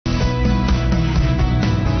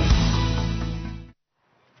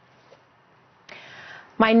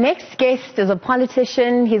My next guest is a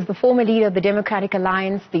politician. He's the former leader of the Democratic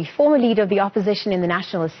Alliance, the former leader of the opposition in the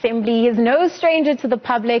National Assembly. He is no stranger to the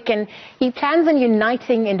public, and he plans on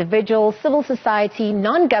uniting individuals, civil society,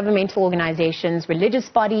 non-governmental organizations, religious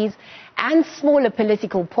bodies, and smaller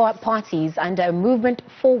political parties under a movement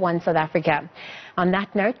for one South Africa. On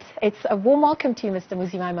that note, it's a warm welcome to you, Mr.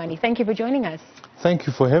 Mmusi Maimane. Thank you for joining us. Thank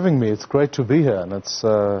you for having me. It's great to be here, and it's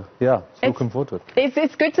looking forward to it.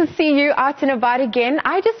 It's good to see you out and about again.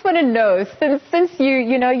 I just want to know, since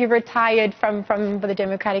you retired from the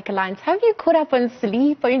Democratic Alliance, have you caught up on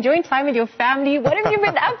sleep? Are you enjoying time with your family? What have you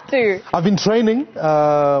been up to? I've been training,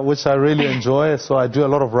 which I really enjoy, so I do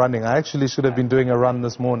a lot of running. I actually should have been doing a run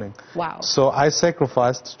this morning. Wow. So I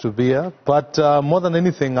sacrificed to be here, but more than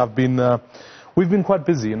anything, we've been quite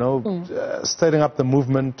busy, starting up the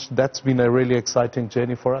movement. That's been a really exciting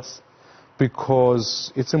journey for us,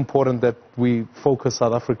 because it's important that we focus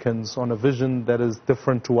South Africans on a vision that is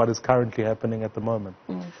different to what is currently happening at the moment.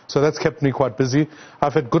 So that's kept me quite busy.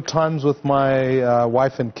 I've had good times with my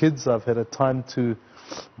wife and kids. I've had a time to,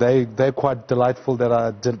 they're quite delightful, that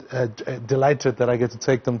are delighted that I get to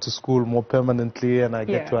take them to school more permanently, and I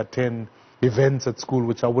get to attend events at school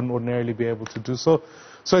which I wouldn't ordinarily be able to do.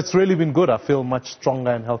 So it's really been good. I feel much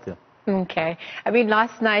stronger and healthier. Okay. I mean,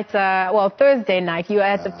 last night, Thursday night, you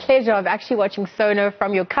had the pleasure of actually watching Sona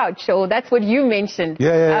from your couch. Or that's what you mentioned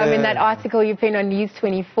in that article you penned on News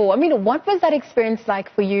 24. I mean, what was that experience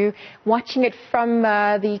like for you, watching it from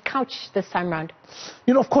the couch this time around?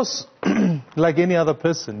 Of course, like any other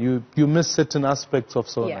person, you miss certain aspects of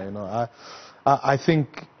Sona. I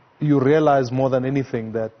think you realize more than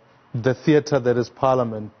anything that the theatre that is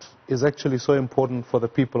Parliament is actually so important for the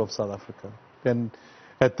people of South Africa. And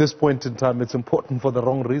at this point in time, it's important for the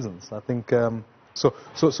wrong reasons. I think,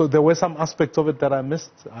 so there were some aspects of it that I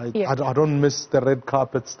missed. I don't miss the red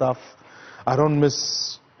carpet stuff. I don't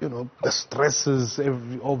miss, the stresses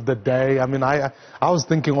of the day. I mean, I was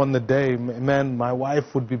thinking on the day, man, my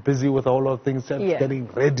wife would be busy with a whole lot of things, getting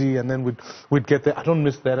ready, and then we'd get there. I don't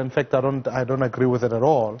miss that. In fact, I don't agree with it at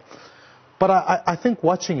all. But I think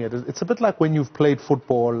watching it, it's a bit like when you've played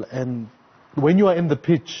football, and when you are in the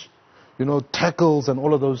pitch, tackles and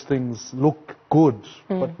all of those things look good.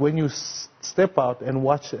 But when you step out and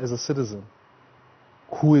watch as a citizen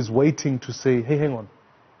who is waiting to say, hey, hang on,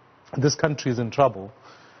 this country is in trouble.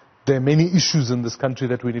 There are many issues in this country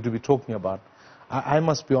that we need to be talking about. I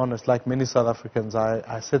must be honest, like many South Africans,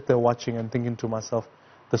 I sit there watching and thinking to myself,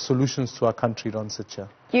 the solutions to our country don't sit here.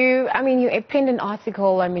 You penned an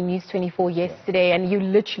article, News 24 yesterday, and you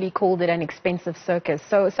literally called it an expensive circus.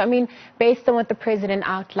 So I mean, based on what the president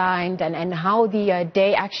outlined and how the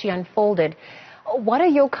day actually unfolded, what are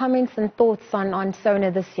your comments and thoughts on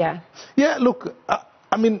Sona this year? Yeah, look,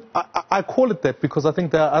 I call it that because I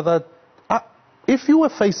think there are other... if you were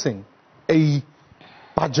facing a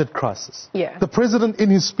budget crisis, the president in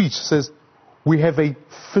his speech says, we have a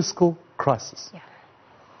fiscal crisis.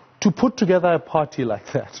 To put together a party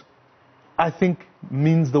like that, I think,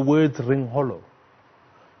 means the words ring hollow.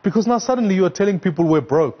 Because now suddenly you are telling people we're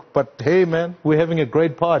broke, but hey man, we're having a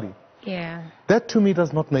great party. That to me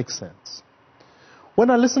does not make sense.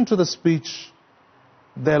 When I listen to the speech,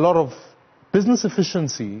 there are a lot of... business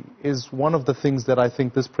efficiency is one of the things that I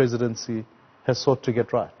think this presidency has sought to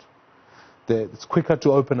get right. It's quicker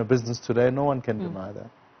to open a business today, no one can deny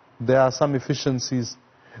that. There are some efficiencies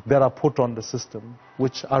that are put on the system,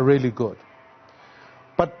 which are really good.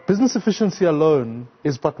 But business efficiency alone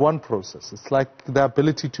is but one process. It's like the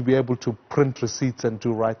ability to be able to print receipts and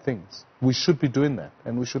do right things. We should be doing that,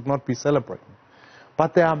 and we should not be celebrating.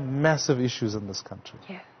 But there are massive issues in this country.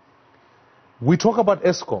 We talk about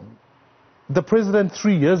Eskom. The president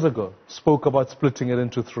 3 years ago spoke about splitting it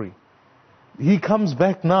into 3. He comes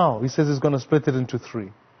back now, he says he's going to split it into 3.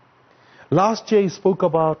 Last year he spoke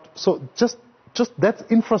about... just that's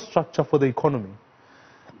infrastructure for the economy.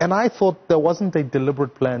 And I thought there wasn't a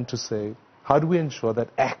deliberate plan to say, how do we ensure that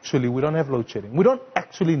actually we don't have load shedding? We don't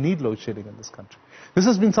actually need load shedding in this country. This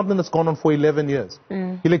has been something that's gone on for 11 years.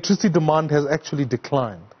 Electricity demand has actually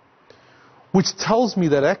declined, which tells me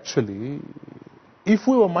that actually, if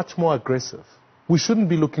we were much more aggressive, we shouldn't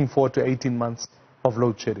be looking forward to 18 months of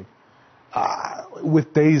load shedding,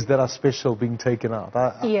 with days that are special being taken out.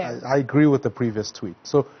 I agree with the previous tweet.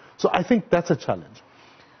 So I think that's a challenge.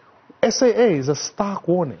 SAA is a stark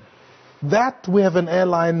warning. That we have an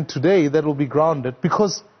airline today that will be grounded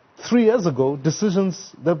because 3 years ago,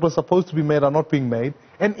 decisions that were supposed to be made are not being made.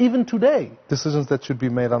 And even today, decisions that should be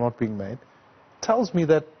made are not being made. Tells me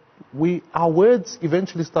that our words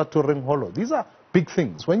eventually start to ring hollow. These are big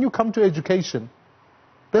things. When you come to education,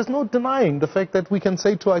 there's no denying the fact that we can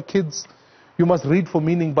say to our kids, You must read for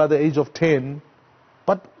meaning by the age of 10.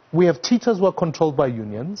 But we have teachers who are controlled by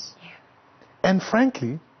unions. Yeah. And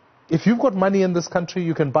frankly, if you've got money in this country,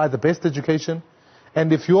 you can buy the best education.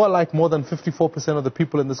 And if you are like more than 54% of the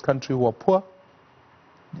people in this country who are poor,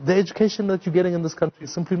 the education that you're getting in this country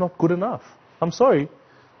is simply not good enough. I'm sorry.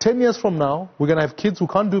 10 years from now, we're going to have kids who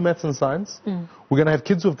can't do maths and science. We're going to have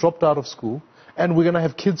kids who have dropped out of school. And we're going to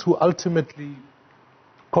have kids who ultimately,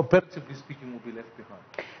 comparatively speaking, will be left behind.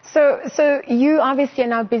 So you obviously are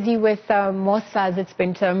now busy with Mosa's, it's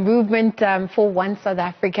been a movement for One South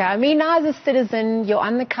Africa. I mean, now as a citizen, you're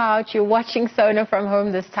on the couch, you're watching Sona from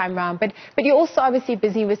home this time round, but you're also obviously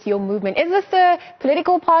busy with your movement. Is this a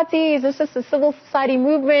political party? Is this just a civil society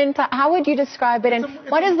movement? How would you describe it? And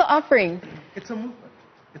what is the offering? It's a movement.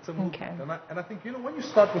 It's a movement. Okay. And I think, when you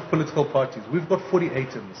start with political parties, we've got 48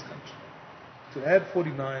 in this country. To add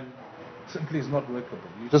 49 simply is not workable.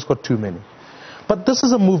 You've just got too many. But this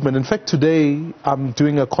is a movement. In fact, today I'm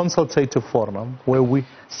doing a consultative forum where we...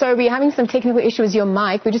 So we're having some technical issues with your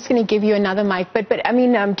mic. We're just going to give you another mic. But I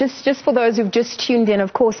mean, just for those who've just tuned in,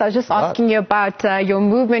 of course, I was just asking you about your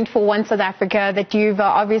movement for One South Africa that you've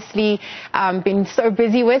obviously been so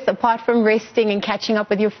busy with, apart from resting and catching up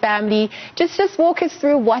with your family. Just walk us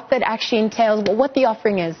through what that actually entails, what the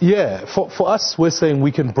offering is. Yeah, for us, we're saying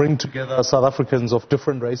we can bring together South Africans of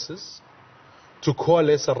different races to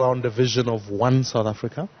coalesce around a vision of one South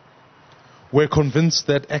Africa. We're convinced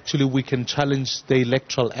that actually we can challenge the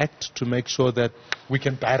Electoral Act to make sure that we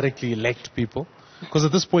can directly elect people. Because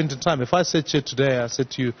at this point in time, if I said to you today, I said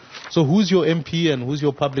to you, so who's your MP and who's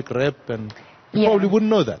your public rep? And you probably wouldn't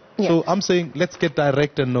know that. Yeah. So I'm saying let's get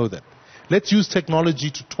direct and know that. Let's use technology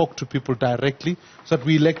to talk to people directly so that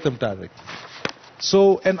we elect them directly.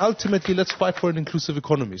 So, and ultimately, let's fight for an inclusive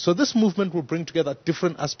economy. So this movement will bring together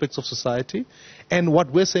different aspects of society. And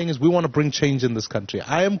what we're saying is we want to bring change in this country.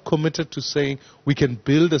 I am committed to saying we can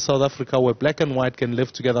build a South Africa where black and white can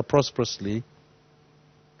live together prosperously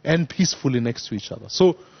and peacefully next to each other.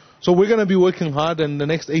 So we're going to be working hard, and the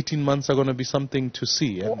next 18 months are going to be something to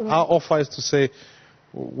see. And our offer is to say,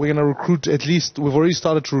 we're going to recruit at least, we've already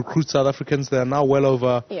started to recruit South Africans. There are now well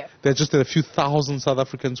over, there are just a few thousand South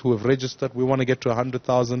Africans who have registered. We want to get to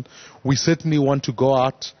 100,000. We certainly want to go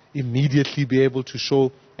out immediately, be able to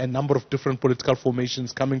show a number of different political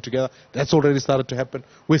formations coming together. That's already started to happen.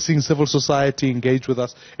 We're seeing civil society engage with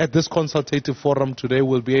us. At this consultative forum today,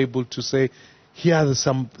 we'll be able to say, here are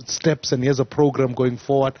some steps and here's a program going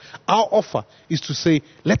forward. Our offer is to say,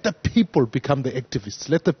 let the people become the activists.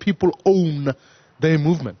 Let the people own their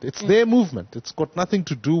movement. It's their movement. It's got nothing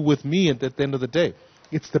to do with me at the end of the day.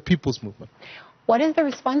 It's the people's movement. What has the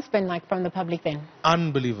response been like from the public then?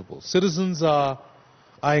 Unbelievable. Citizens are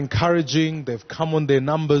encouraging. They've come on their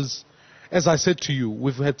numbers. As I said to you,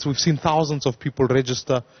 we've seen thousands of people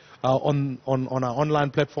register on our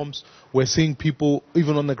online platforms. We're seeing people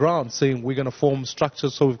even on the ground saying we're going to form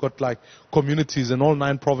structures. So we've got like communities in all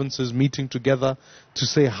 9 provinces meeting together to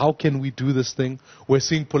say how can we do this thing. We're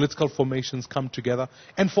seeing political formations come together.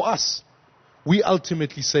 And for us, we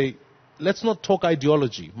ultimately say, let's not talk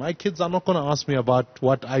ideology. My kids are not going to ask me about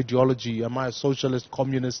what ideology. Am I a socialist,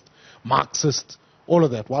 communist, Marxist, all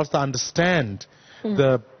of that. Whilst I understand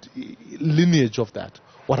the lineage of that.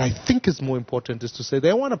 What I think is more important is to say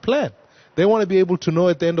they want a plan. They want to be able to know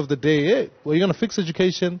at the end of the day, hey, are you going to fix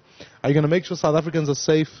education? Are you going to make sure South Africans are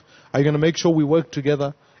safe? Are you going to make sure we work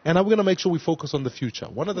together? And are we going to make sure we focus on the future?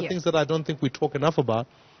 One of the things that I don't think we talk enough about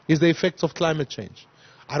is the effects of climate change.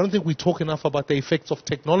 I don't think we talk enough about the effects of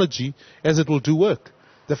technology as it will do work.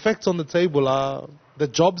 The facts on the table are the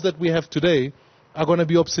jobs that we have today are going to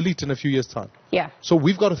be obsolete in a few years' time. Yeah. So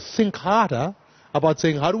we've got to think harder about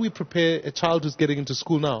saying, how do we prepare a child who's getting into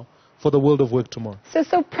school now for the world of work tomorrow?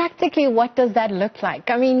 So practically, what does that look like?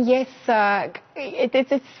 I mean, yes,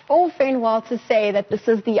 it's all fair and well to say that this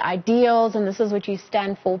is the ideals and this is what you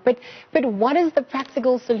stand for, but what is the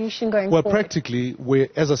practical solution going forward? Well, practically,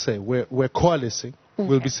 as I say, we're coalescing. Okay.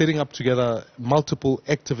 We'll be setting up together multiple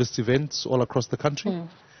activist events all across the country.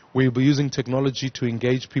 We'll be using technology to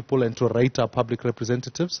engage people and to rate our public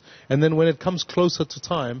representatives. And then when it comes closer to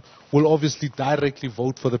time, we'll obviously directly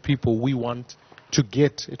vote for the people we want to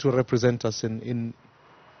get to represent us in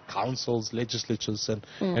councils, legislatures,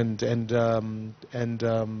 and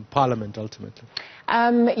parliament ultimately.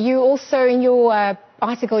 You also, in your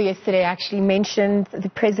article yesterday, actually mentioned the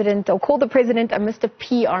president, or called the president a Mr.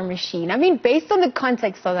 PR machine. I mean, based on the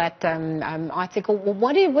context of that article,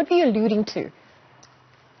 what were you alluding to?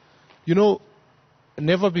 You know,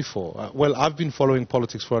 never before. Well, I've been following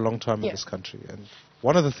politics for a long time in this country. And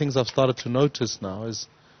one of the things I've started to notice now is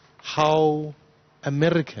how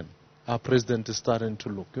American our president is starting to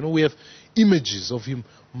look. You know, we have images of him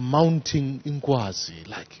mounting in Kwazi.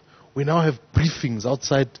 Like, we now have briefings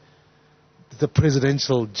outside the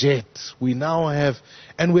presidential jet. We now have,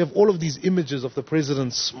 and we have all of these images of the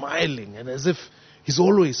president smiling, and as if he's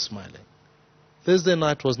always smiling. Thursday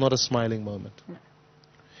night was not a smiling moment. No.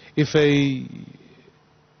 If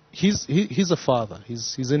he's a father,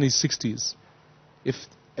 he's in his 60s. If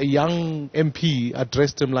a young MP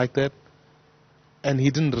addressed him like that, and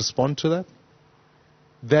he didn't respond to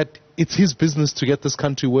that it's his business to get this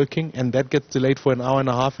country working, and that gets delayed for an hour and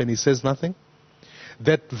a half and he says nothing,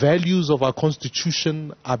 that values of our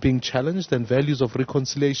constitution are being challenged, and values of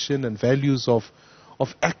reconciliation, and values of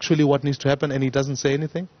actually what needs to happen, and he doesn't say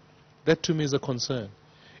anything, that to me is a concern.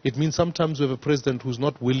 It means sometimes we have a president who's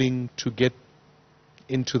not willing to get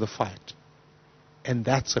into the fight. And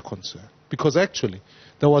that's a concern. Because actually,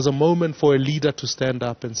 there was a moment for a leader to stand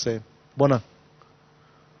up and say, Bona,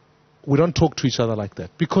 we don't talk to each other like that.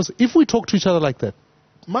 Because if we talk to each other like that,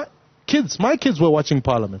 my kids were watching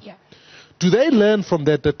Parliament. Yeah. Do they learn from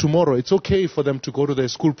that tomorrow it's okay for them to go to their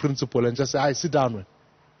school principal and just say, sit down.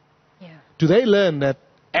 Yeah. Do they learn that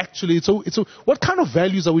actually what kind of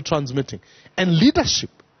values are we transmitting? And leadership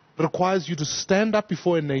requires you to stand up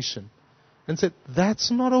before a nation and say, that's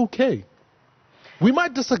not okay. We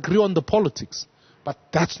might disagree on the politics, but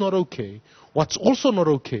that's not okay. What's also not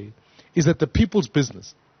okay is that the people's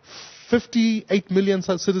business, 58 million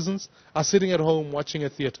citizens, are sitting at home watching a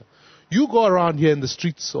theater. You go around here in the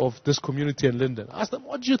streets of this community in Linden, ask them,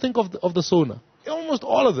 what do you think of the SONA? Almost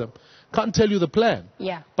all of them can't tell you the plan.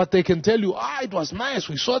 Yeah. But they can tell you, it was nice,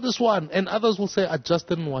 we saw this one. And others will say, I just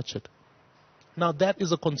didn't watch it. Now that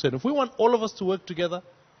is a concern. If we want all of us to work together,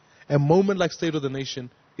 a moment like State of the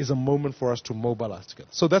Nation is a moment for us to mobilize together.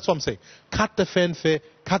 So that's what I'm saying. Cut the fanfare,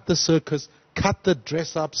 cut the circus, cut the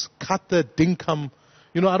dress-ups, cut the dinkum.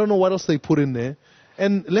 You know, I don't know what else they put in there.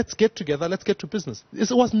 And let's get together, let's get to business. It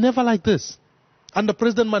was never like this. Under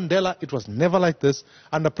President Mandela, it was never like this.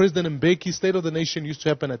 Under President Mbeki, State of the Nation used to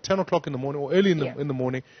happen at 10 o'clock in the morning or early in the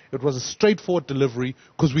morning. It was a straightforward delivery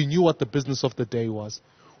because we knew what the business of the day was.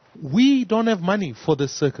 We don't have money for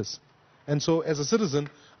this circus. And so as a citizen,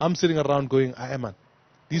 I'm sitting around going, man,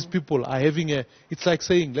 these people are having it's like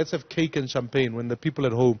saying, let's have cake and champagne when the people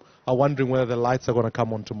at home are wondering whether the lights are going to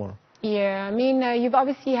come on tomorrow. Yeah, I mean, you've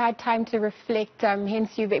obviously had time to reflect, hence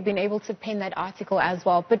you've been able to pen that article as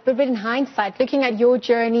well. But in hindsight, looking at your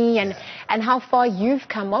journey and how far you've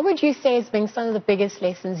come, what would you say has been some of the biggest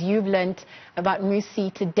lessons you've learned about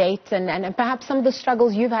Mmusi to date and perhaps some of the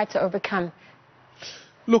struggles you've had to overcome?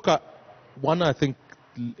 Look, I think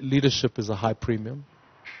leadership is a high premium.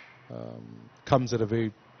 Comes at a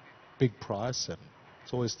very big price, and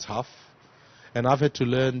it's always tough. And I've had to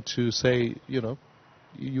learn to say,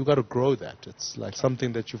 you got to grow that. It's like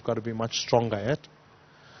something that you've got to be much stronger at.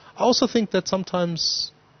 I also think that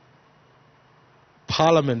sometimes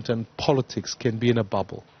Parliament and politics can be in a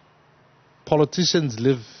bubble. Politicians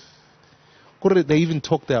they even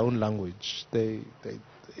talk their own language.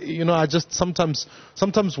 I just sometimes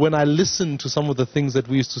when I listen to some of the things that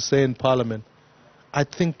we used to say in Parliament, I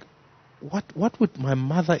think, what would my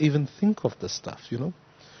mother even think of this stuff,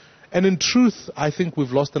 And in truth, I think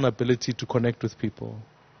we've lost an ability to connect with people.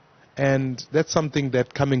 And that's something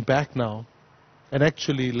that coming back now, and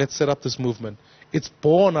actually let's set up this movement, it's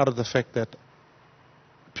born out of the fact that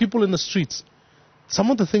people in the streets,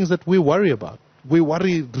 some of the things that we worry about, we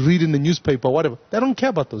worry reading the newspaper, whatever, they don't care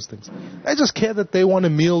about those things. They just care that they want a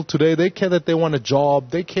meal today, they care that they want a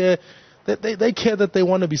job, they care that they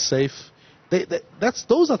want to be safe.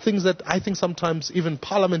 Those are things that I think sometimes even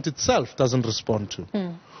Parliament itself doesn't respond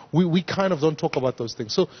to. We kind of don't talk about those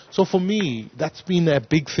things. So for me, that's been a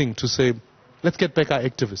big thing to say, let's get back our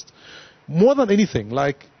activists. More than anything,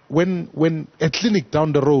 like when a clinic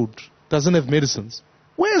down the road doesn't have medicines,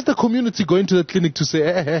 where's the community going to the clinic to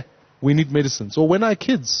say, we need medicines? Or when our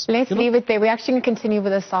kids... Let's leave it there. We're actually going to continue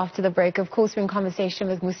with this after the break. Of course, we're in conversation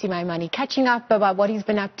with Mmusi Maimane, catching up about what he's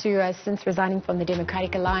been up to since resigning from the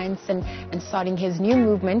Democratic Alliance and starting his new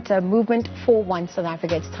movement, Movement for One South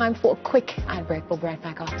Africa. It's time for a quick ad break. We'll be right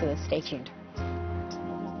back after this. Stay tuned.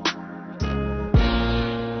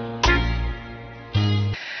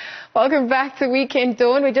 Welcome back to Weekend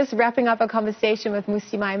Dawn. We're just wrapping up a conversation with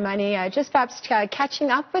Mmusi Maimane, just perhaps catching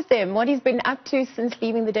up with him, what he's been up to since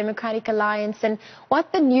leaving the Democratic Alliance and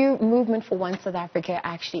what the new Movement for One South Africa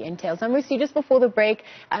actually entails. Now, Mmusi, just before the break,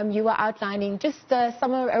 you were outlining just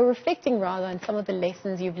reflecting rather on some of the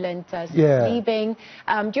lessons you've learned since leaving.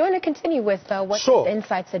 Do you want to continue with what the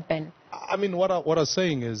insights had been? I mean, what I was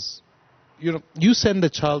saying is, you send a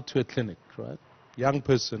child to a clinic, right? young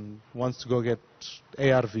person wants to go get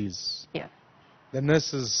ARVs. Yeah. The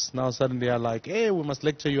nurses now suddenly are like, hey, we must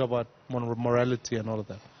lecture you about morality and all of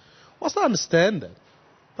that. Whilst I understand that,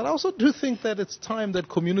 but I also do think that it's time that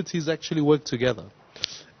communities actually work together.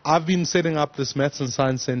 I've been setting up this Maths and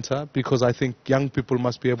Science Center because I think young people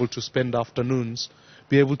must be able to spend afternoons,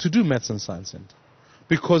 be able to do Maths and Science Center.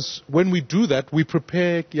 Because when we do that, we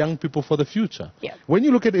prepare young people for the future. Yeah. When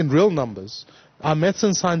you look at in real numbers, our Maths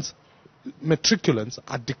and Science matriculants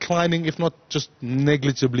are declining, if not just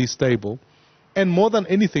negligibly stable. And more than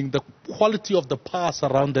anything, the quality of the pass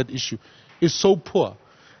around that issue is so poor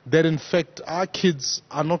that, in fact, our kids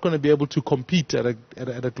are not going to be able to compete at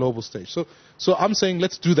a global stage. So I'm saying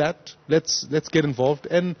let's do that. Let's get involved.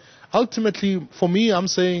 And ultimately, for me, I'm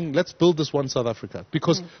saying let's build this One South Africa.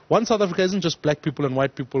 Because One South Africa isn't just black people and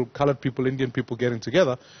white people, colored people, Indian people getting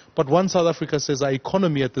together. But One South Africa says our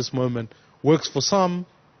economy at this moment works for some,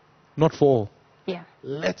 not for all. Yeah.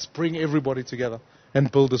 Let's bring everybody together and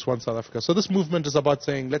build this One South Africa. So this movement is about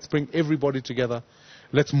saying, let's bring everybody together.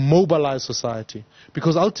 Let's mobilize society.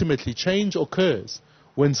 Because ultimately, change occurs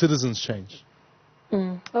when citizens change.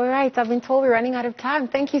 All right. I've been told we're running out of time.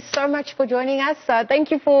 Thank you so much for joining us.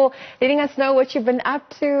 Thank you for letting us know what you've been up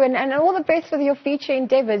to and all the best with your future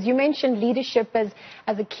endeavors. You mentioned leadership as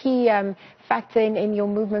a key factor in your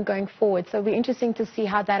movement going forward. So it'll be interesting to see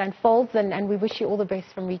how that unfolds, and we wish you all the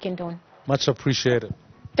best from Weekend Dawn. Much appreciated.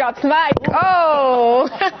 Drops mic. Oh!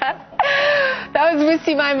 That was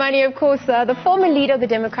Mmusi Maimane, of course, the former leader of the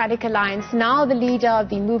Democratic Alliance, now the leader of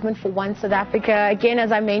the Movement for One South Africa. Again,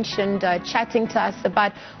 as I mentioned, chatting to us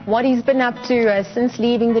about what he's been up to since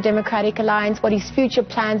leaving the Democratic Alliance, what his future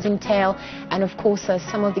plans entail, and of course,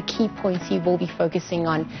 some of the key points he will be focusing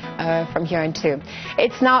on from here on too.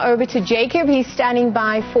 It's now over to Jacob. He's standing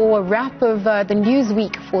by for a wrap of the news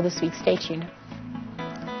week for this week. Stay tuned.